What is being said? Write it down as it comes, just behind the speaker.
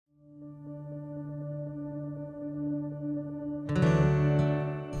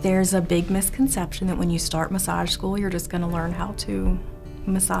There's a big misconception that when you start massage school, you're just going to learn how to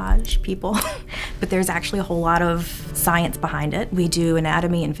massage people, but there's actually a whole lot of science behind it. We do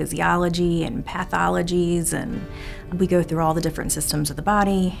anatomy and physiology and pathologies, and we go through all the different systems of the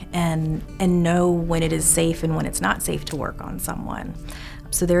body and know when it is safe and when it's not safe to work on someone.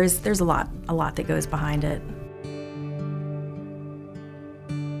 So there's a lot that goes behind it.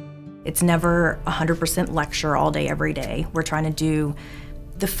 It's never 100% lecture all day, every day. We're trying to do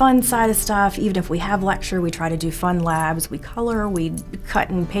the fun side of stuff. Even if we have lecture, we try to do fun labs. We color, we cut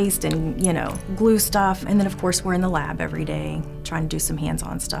and paste and, glue stuff. And then of course we're in the lab every day, trying to do some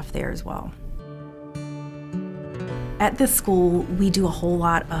hands-on stuff there as well. At this school, we do a whole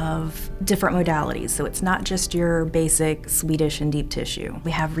lot of different modalities, so it's not just your basic Swedish and deep tissue.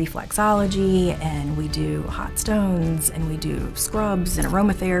 We have reflexology, and we do hot stones, and we do scrubs and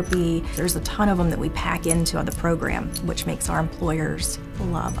aromatherapy. There's a ton of them that we pack into the program, which makes our employers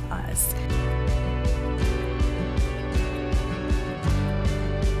love us.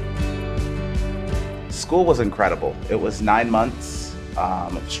 School was incredible. It was 9 months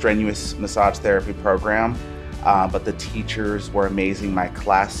of strenuous massage therapy program. But the teachers were amazing. My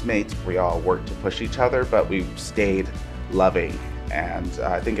classmates, we all worked to push each other, but we stayed loving. And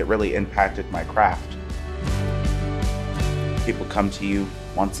I think it really impacted my craft. People come to you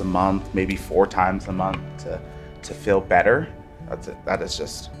once a month, maybe 4 times a month to feel better.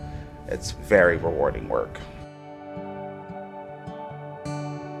 It's very rewarding work.